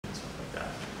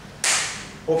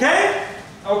Okay?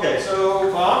 Okay, so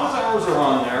my office hours are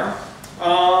on there.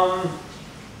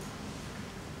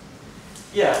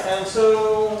 Yeah, and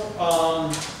so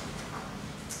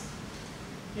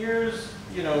here's,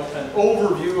 you know, an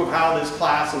overview of how this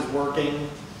class is working.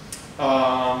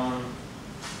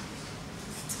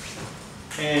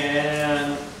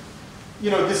 And you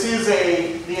know, this is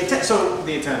the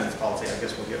attendance policy. I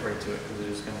guess we'll get right to it because it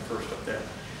is kind of first up there.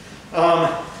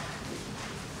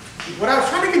 What I was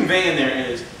trying to convey in there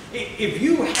is, if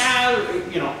you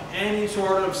have, you know, any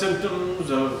sort of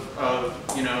symptoms of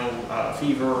you know,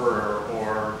 fever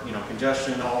or you know,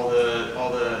 congestion, all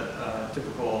the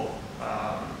typical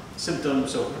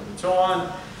symptoms, so forth and so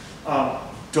on,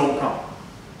 don't come.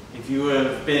 If you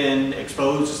have been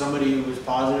exposed to somebody who was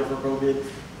positive for COVID,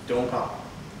 don't come.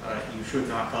 You should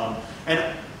not come,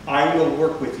 and I will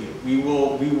work with you. We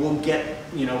will get,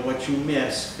 you know, what you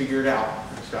miss figured out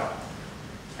and stuff.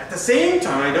 At the same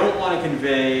time, I don't want to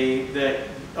convey that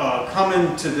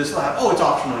coming to this lab, oh, it's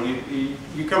optional.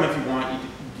 You come if you want.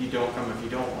 You don't come if you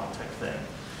don't want, type thing.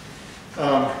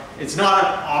 It's not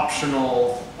an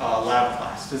optional lab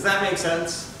class. Does that make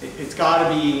sense? It's got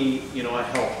to be, you know, a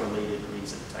health-related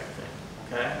reason type thing.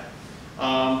 Okay,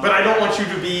 but I don't want you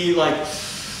to be like,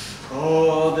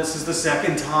 oh, this is the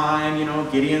second time, you know,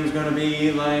 Gideon's going to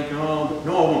be like, oh,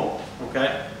 no, I won't.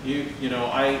 Okay, you know,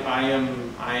 I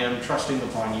am trusting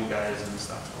upon you guys and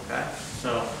stuff. Okay,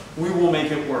 so we will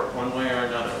make it work one way or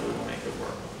another. We will make it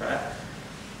work. Okay,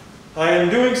 I am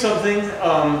doing something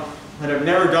that I've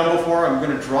never done before. I'm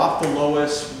going to drop the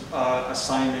lowest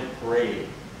assignment grade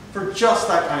for just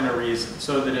that kind of reason,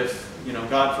 so that if, you know,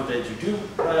 God forbid you do,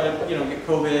 you know, get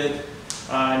COVID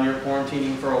and you're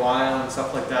quarantining for a while and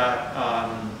stuff like that,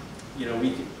 you know,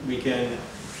 we can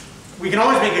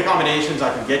always make accommodations.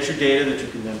 I can get your data that you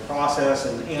can then process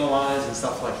and analyze and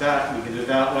stuff like that. We can do it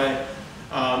that way.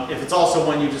 If it's also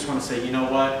one you just want to say, you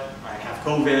know what, I have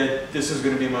COVID, this is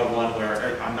going to be my one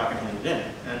where I'm not going to hand it in.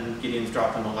 And Gideon's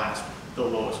dropping the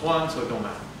lowest one, so it don't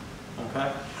matter.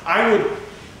 Okay? I would,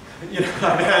 you know,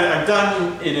 I've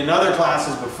done it in other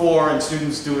classes before, and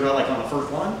students do it like on the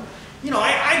first one. You know,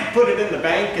 I put it in the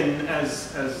bank and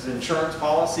as insurance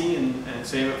policy and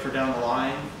save it for down the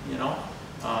line, you know.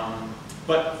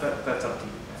 But that's up to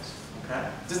you guys. Okay?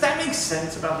 Does that make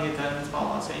sense about the attendance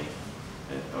policy?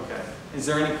 Okay. Is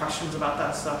there any questions about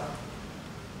that stuff?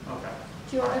 Okay.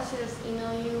 Do you want us to just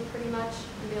email you pretty much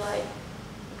and be like,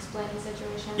 explain the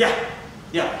situation? Yeah.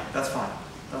 Yeah, that's fine.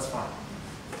 That's fine.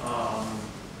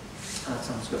 That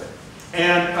sounds good.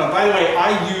 And by the way,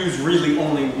 I use really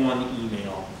only one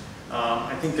email.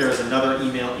 I think there's another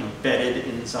email embedded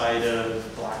inside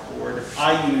of Blackboard.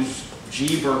 I use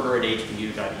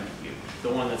gburger@hbu.edu, the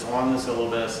one that's on the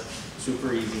syllabus.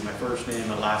 Super easy. My first name,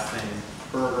 my last name,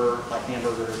 burger, like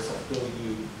hamburger, it's like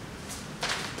 .u.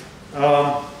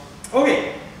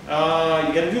 Okay, you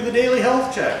got to do the daily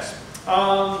health checks.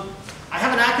 I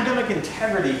have an academic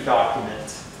integrity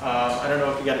document. I don't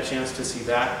know if you got a chance to see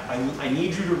that. I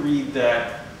need you to read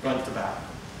that front to back.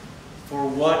 For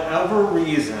whatever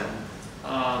reason,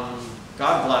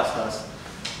 God bless us,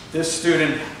 this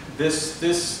student,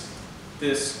 this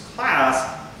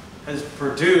class has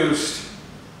produced,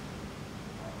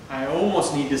 I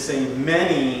almost need to say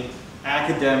many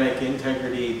academic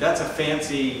integrity, that's a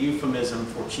fancy euphemism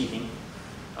for cheating,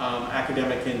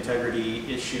 academic integrity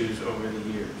issues over the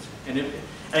years.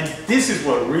 And this is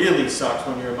what really sucks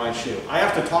when you're in my shoe. I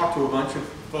have to talk to a bunch of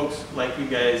folks like you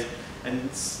guys and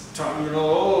talk, you know,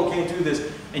 oh, can't do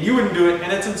this, and you wouldn't do it,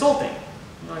 and it's insulting.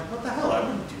 I'm like, what the hell, I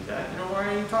wouldn't do that. You know, why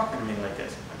are you talking to me like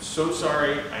this? I'm so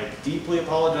sorry. I deeply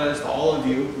apologize to all of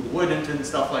you who wouldn't and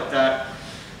stuff like that.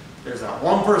 There's that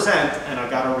 1%, and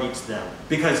I've got to reach them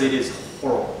because it is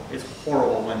horrible. It's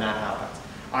horrible when that happens.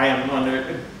 I am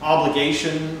under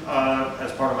obligation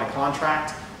as part of my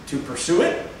contract to pursue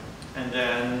it, and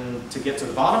then to get to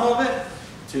the bottom of it,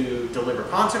 to deliver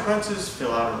consequences,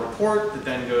 fill out a report that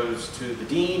then goes to the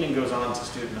dean and goes on to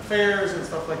student affairs and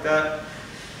stuff like that.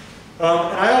 And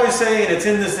I always say, and it's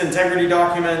in this integrity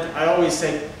document, I always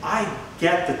say, I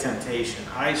get the temptation.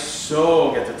 I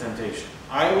so get the temptation.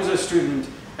 I was a student,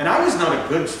 and I was not a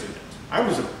good student. I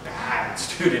was a bad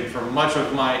student for much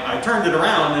of my, I turned it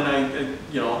around, and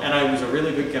and I was a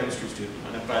really good chemistry student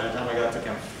by the time I got to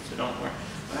chemistry, so don't worry.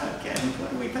 Again, what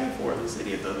do we pay for? This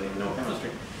idiot doesn't even know chemistry.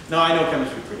 No, I know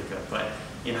chemistry pretty good, but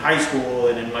in high school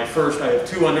and in my first, I have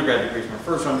 2 undergrad degrees, my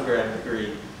first undergrad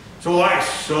degree. So I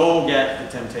so get the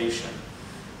temptation.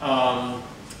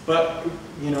 But,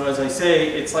 you know, as I say,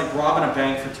 it's like robbing a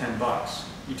bank for 10 bucks.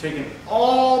 You're taking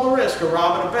all the risk of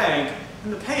robbing a bank,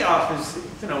 and the payoff is,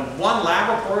 you know, 1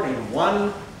 lab report and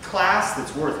 1 class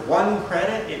that's worth 1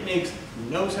 credit, it makes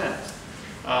no sense.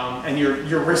 And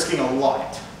you're risking a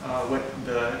lot. What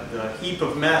the heap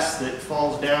of mess that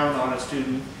falls down on a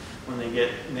student when they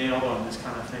get nailed on this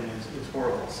kind of thing is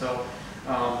horrible. So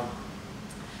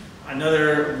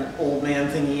another old man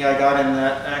thingy I got in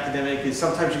that academic is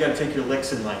sometimes you got to take your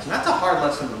licks in life. And that's a hard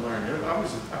lesson to learn. I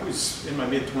was in my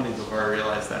mid-20s before I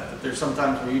realized that there's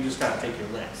sometimes where you just got to take your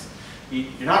licks.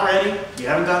 You're not ready, you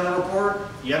haven't done the report,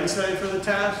 you haven't studied for the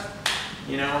test,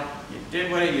 you know, you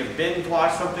did what you've binge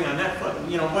watched something on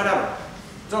Netflix, you know, whatever.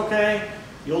 It's okay,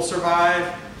 you'll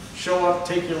survive, show up,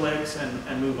 take your licks,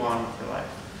 and move on with your life.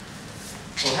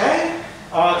 Okay?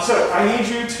 So I need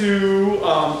you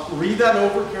to read that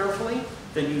over carefully,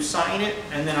 then you sign it,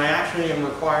 and then I actually am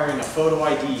requiring a photo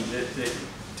ID that you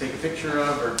take a picture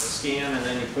of or scan, and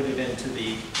then you put it into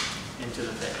the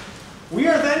thing. We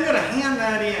are then going to hand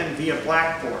that in via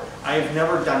Blackboard. I have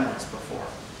never done this before.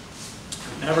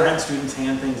 I've never had students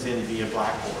hand things in via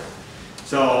Blackboard.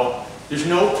 So there's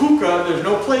no Puka, there's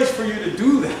no place for you to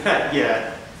do that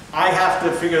yet. I have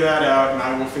to figure that out, and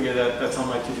I will figure that's on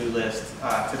my to-do list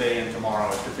today and tomorrow,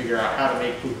 is to figure out how to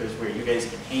make Pukas where you guys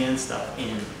can hand stuff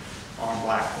in on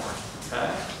Blackboard.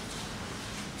 Okay?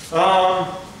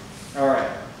 All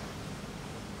right.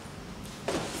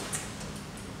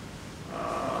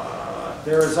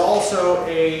 There is also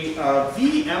a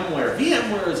VMware.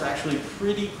 VMware is actually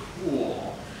pretty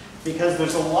cool because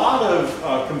there's a lot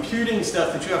of computing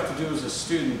stuff that you have to do as a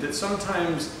student that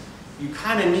sometimes you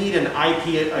kind of need an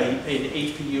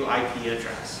HPU IP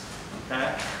address,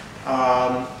 okay?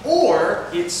 Or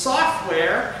it's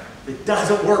software that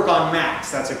doesn't work on Macs.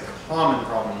 That's a common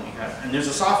problem we have. And there's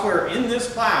a software in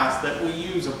this class that we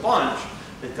use a bunch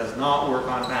that does not work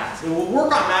on Macs. It will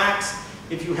work on Macs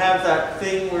if you have that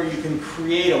thing where you can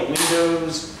create a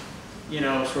Windows, you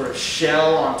know, sort of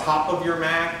shell on top of your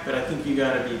Mac, but I think you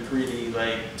got to be pretty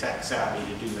like tech savvy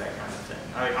to do that kind of thing.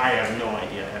 I have no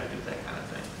idea how to do that kind of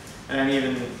thing. And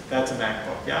even that's a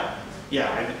MacBook, yeah,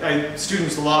 yeah.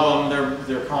 Students love them.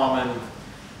 They're common.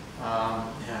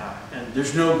 Yeah, and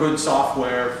there's no good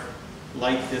software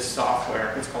like this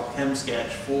software. It's called Chem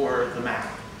for the Mac.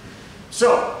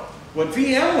 So what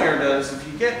VMware does, if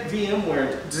you get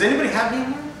VMware, does anybody have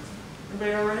VMware?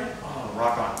 Anybody already? Oh,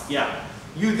 rock on. Yeah.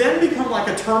 You then become like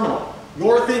a terminal.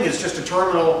 Your thing is just a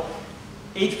terminal.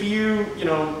 HPU, you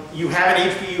know, you have an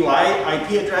HPU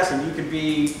IP address and you could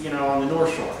be, you know, on the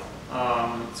North Shore.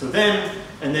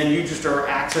 And then you just are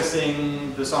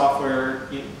accessing the software.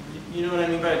 You know what I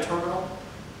mean by a terminal?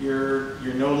 You're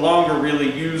no longer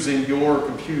really using your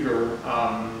computer.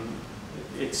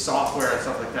 It's software and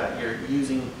stuff like that. You're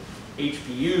using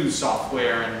HPU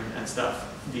software and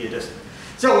stuff via disk.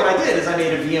 So what I did is I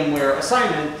made a VMware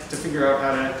assignment to figure out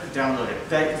how to download it.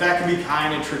 That can be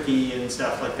kind of tricky and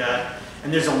stuff like that.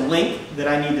 And there's a link that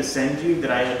I need to send you that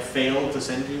I had failed to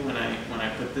send you when I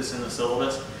put this in the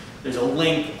syllabus. There's a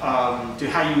link to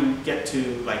how you get to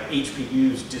like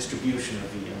HPU's distribution of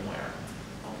VMware.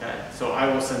 Okay, so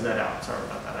I will send that out. Sorry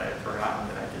about that. I had forgotten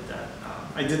that I did that.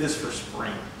 I did this for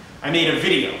spring. I made a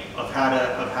video of how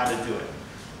to do it.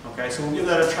 Okay, so we'll give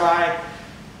that a try.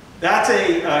 That's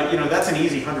that's an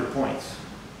easy 100 points.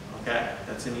 Okay,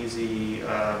 that's an easy.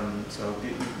 So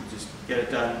just get it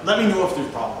done. Let me know if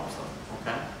there's problems though.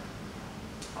 Okay.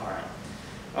 All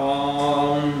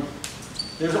right.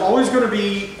 There's always going to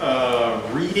be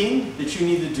reading that you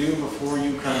need to do before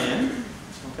you come in.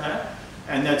 Okay,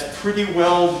 and that's pretty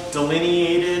well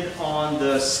delineated on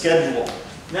the schedule.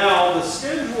 Now the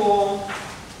schedule,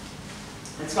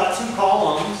 it's got 2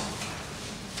 columns.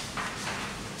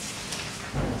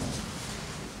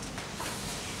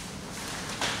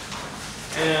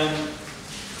 And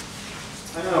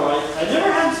I don't know, I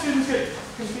never had students get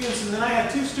confused, and then I had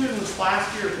 2 students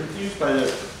last year confused by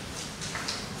this.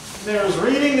 There's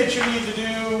reading that you need to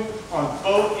do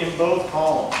in both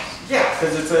columns. Yeah,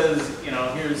 because it says, you know,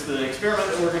 here's the experiment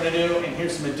that we're going to do, and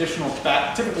here's some additional,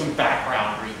 typically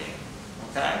background reading.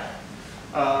 Okay?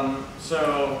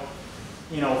 So,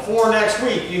 you know, for next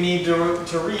week, you need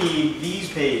to read these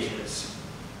pages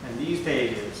and these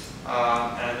pages,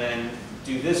 and then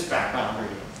do this background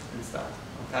reading and stuff.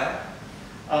 Okay?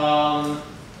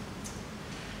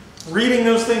 Reading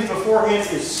those things beforehand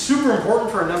is super important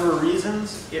for a number of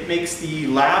reasons. It makes the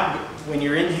lab, when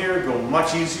you're in here, go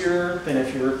much easier than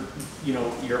if your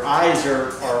eyes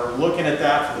are looking at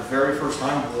that for the very first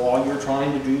time while you're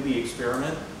trying to do the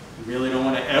experiment. You really don't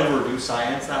want to ever do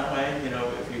science that way, you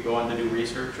know, if you go on to do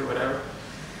research or whatever.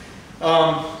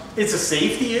 It's a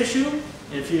safety issue.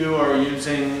 If you are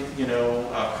using, you know,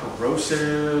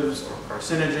 corrosives or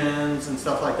carcinogens and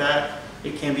stuff like that,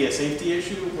 It can be a safety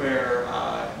issue where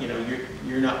you know,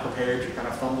 you're not prepared, you're kind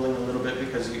of fumbling a little bit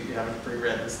because you haven't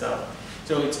pre-read and stuff.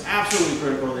 So it's absolutely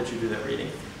critical that you do that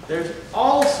reading. There's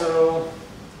also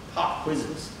pop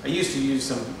quizzes. I used to use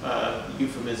some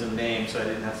euphemism name so I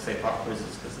didn't have to say pop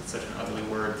quizzes because it's such an ugly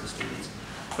word to students.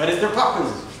 But they're pop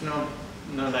quizzes. No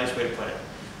nice way to put it.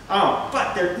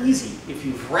 But they're easy if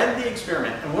you've read the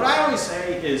experiment. And what I always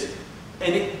say is,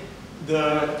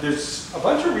 there's a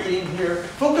bunch of reading here.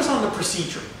 Focus on the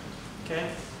procedure,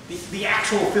 okay? The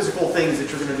actual physical things that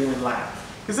you're going to do in lab,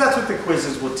 because that's what the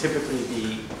quizzes will typically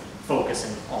be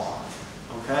focusing on,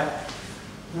 okay?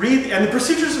 Read, and the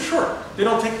procedures are short. They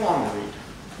don't take long to read.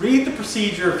 Read the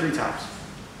procedure 3 times,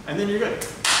 and then you're good.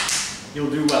 You'll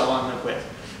do well on the quiz.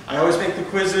 I always make the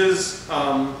quizzes,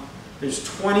 there's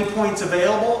 20 points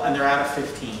available, and they're out of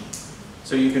 15.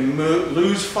 So you can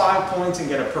lose 5 points and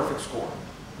get a perfect score,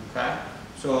 okay?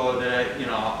 So that, you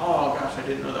know, oh gosh, I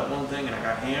didn't know that one thing and I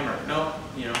got hammered. No,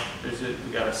 you know,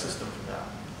 we got a system for that,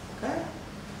 okay?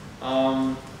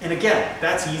 And again,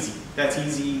 that's easy. That's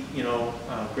easy, you know,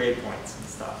 grade points and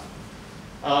stuff.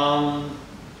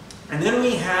 And then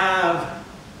we have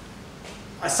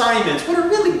assignments. What are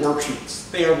really worksheets?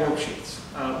 They are worksheets.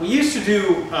 We used to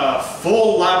do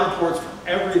full lab reports for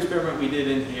every experiment we did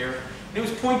in here. And it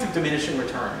was point of diminishing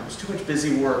return. It was too much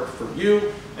busy work for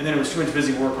you, and then it was too much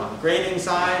busy work on the grading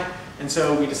side. And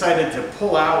so we decided to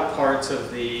pull out parts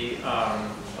of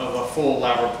of a full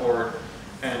lab report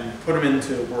and put them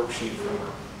into worksheet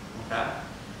form. Okay.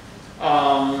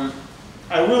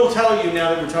 I will tell you, now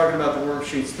that we're talking about the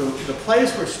worksheets, the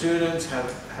place where students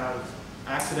have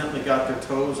accidentally got their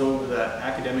toes over that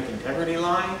academic integrity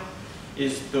line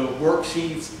is the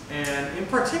worksheets, and in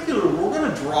particular, we're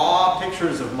going to draw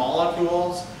pictures of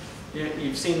molecules.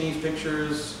 You've seen these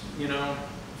pictures, you know,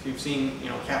 if you've seen, you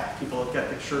know, people have got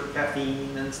the shirt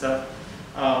caffeine and stuff.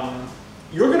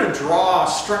 You're going to draw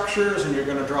structures, and you're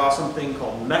going to draw something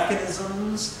called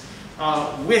mechanisms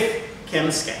with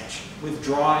Chem Sketch, with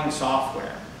drawing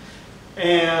software.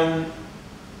 And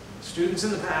students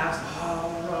in the past,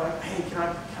 oh, hey, can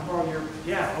I borrow your,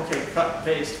 yeah, okay, cut,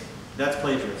 paste, that's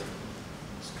plagiarism.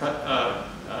 Cut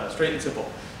straight and simple.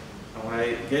 And when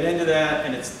I get into that,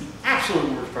 and it's the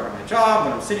absolute worst part of my job,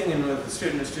 when I'm sitting in with the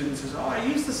student says, oh, I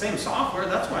use the same software,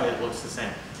 that's why it looks the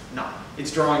same. No,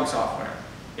 it's drawing software.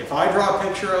 If I draw a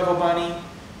picture of a bunny,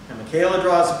 and Michaela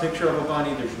draws a picture of a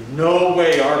bunny, there's no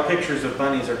way our pictures of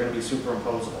bunnies are going to be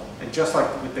superimposable. And just like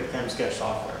with the Chem Sketch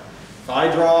software. If I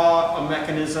draw a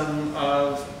mechanism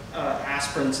of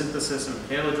aspirin synthesis, and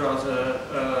Michaela draws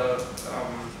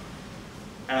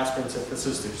aspirin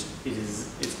synthesis,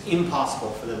 it's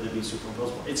impossible for them to be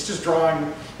superimposable. It's just drawing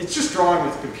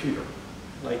with a computer.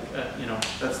 Like, you know,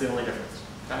 that's the only difference.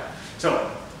 Okay? So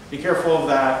be careful of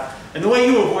that. And the way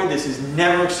you avoid this is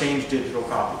never exchange digital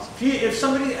copies. If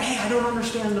somebody, hey, I don't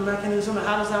understand the mechanism,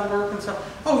 how does that work and stuff.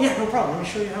 Oh yeah, no problem, let me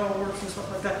show you how it works and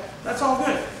stuff like that. That's all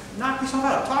good. Knock yourself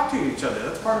out, talk to each other.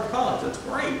 That's part of college, that's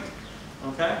great.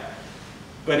 Okay?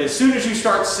 But as soon as you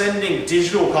start sending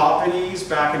digital copies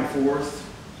back and forth,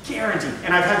 guaranteed.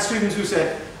 And I've had students who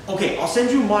said, okay, I'll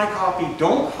send you my copy,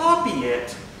 don't copy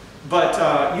it, but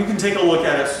you can take a look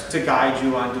at it to guide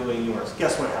you on doing yours.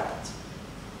 Guess what happens?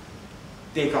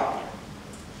 They copy it.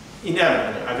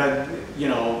 Inevitably. I've had, you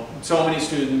know, so many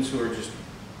students who are just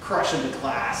crushing the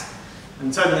class,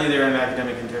 and suddenly they're in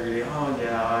academic integrity. Oh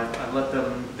yeah, I let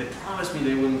them, they promised me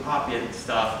they wouldn't copy it and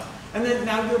stuff. And then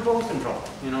now you're both in trouble.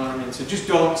 You know what I mean? So just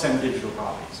don't send digital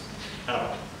copies at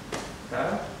all.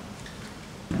 Okay?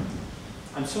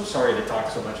 I'm so sorry to talk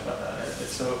so much about that.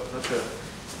 It's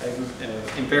I'm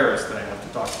embarrassed that I have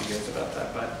to talk to you guys about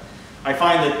that. But I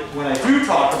find that when I do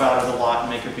talk about it a lot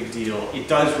and make a big deal, it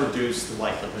does reduce the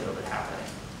likelihood of it happening.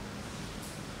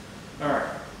 All right.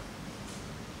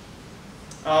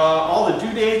 All the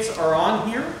due dates are on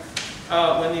here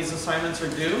when these assignments are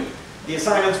due. The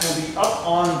assignments will be up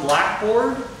on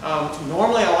Blackboard.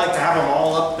 Normally I like to have them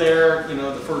all up there, you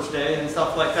know, the first day and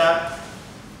stuff like that.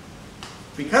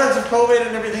 Because of COVID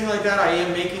and everything like that, I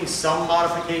am making some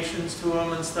modifications to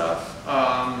them and stuff.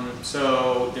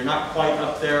 So they're not quite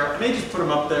up there. I may just put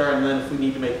them up there, and then if we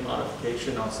need to make a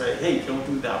modification, I'll say, hey, don't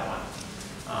do that one.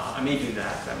 I may do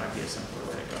that. That might be a simpler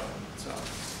way to go. So,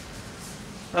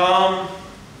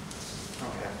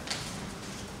 okay.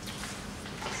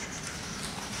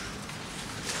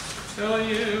 Tell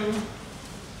you.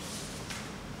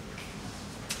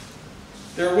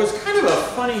 There was kind of a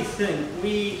funny thing.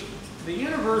 The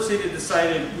university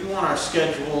decided we want our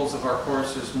schedules of our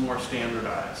courses more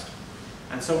standardized.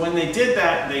 And so when they did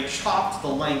that, they chopped the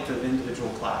length of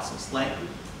individual classes.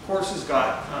 courses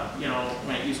got, you know,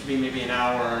 when it used to be maybe an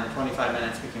hour and 25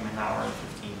 minutes became an hour and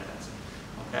 15 minutes.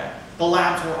 Okay? The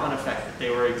labs were unaffected. They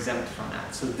were exempt from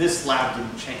that. So this lab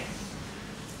didn't change.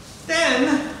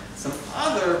 Then some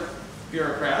other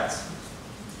bureaucrats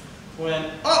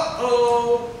went,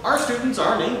 uh-oh, our students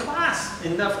aren't in class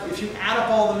enough. If you add up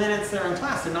all the minutes they're in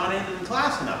class, they're not in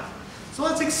class enough. So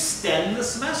let's extend the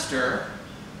semester.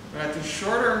 We're at these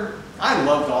shorter. I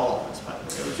loved all of this, by the way.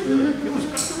 It was really, it was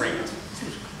great. It was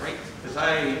great because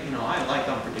I like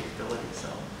unpredictability.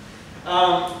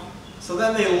 So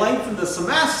then they lengthened the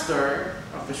semester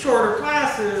of the shorter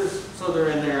classes, so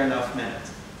they're in there enough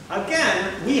minutes.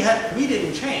 Again, we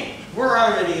didn't change. We're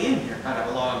already in here kind of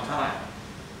a long time.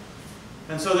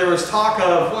 And so there was talk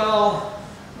of, well,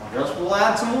 I guess we'll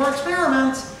add some more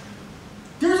experiments.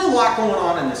 There's a lot going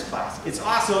on in this class. It's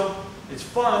awesome. It's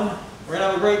fun. We're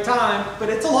gonna have a great time, but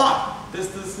it's a lot.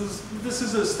 This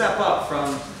is a step up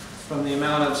from the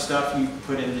amount of stuff you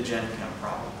put into Gen Chem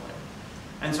probably.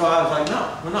 And so I was like,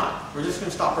 no, we're not. We're just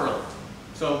gonna stop early.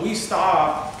 So we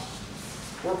stopped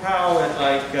work how at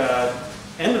like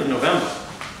end of November.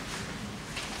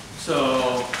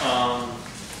 So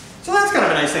so that's kind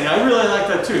of a nice thing. I really like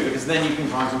that too, because then you can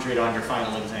concentrate on your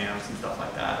final exams and stuff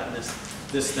like that, and this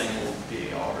thing will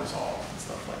be all resolved and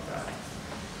stuff like that.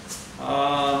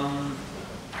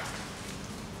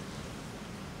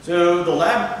 So the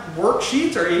lab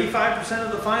worksheets are 85%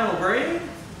 of the final grade.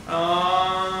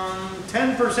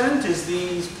 10% is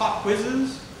these pop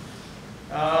quizzes,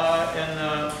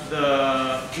 and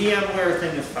the VMware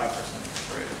thing is 5% of the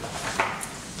grade.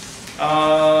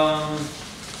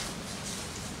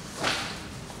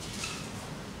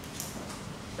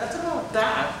 That's about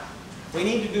that. We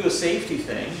need to do a safety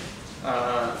thing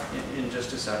in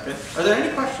just a second. Are there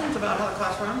any questions about how the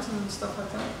class runs and stuff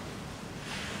like that?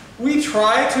 We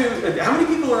try to, how many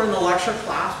people are in the lecture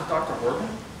class with Dr. Horgan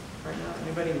right now?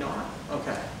 Anybody not?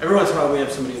 Okay. Every once in a while we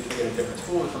have somebody who's taking a different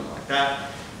school or something like that.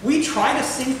 We try to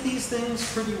sync these things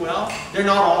pretty well. They're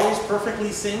not always perfectly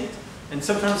synced, and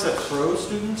sometimes that throws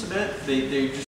students a bit. They just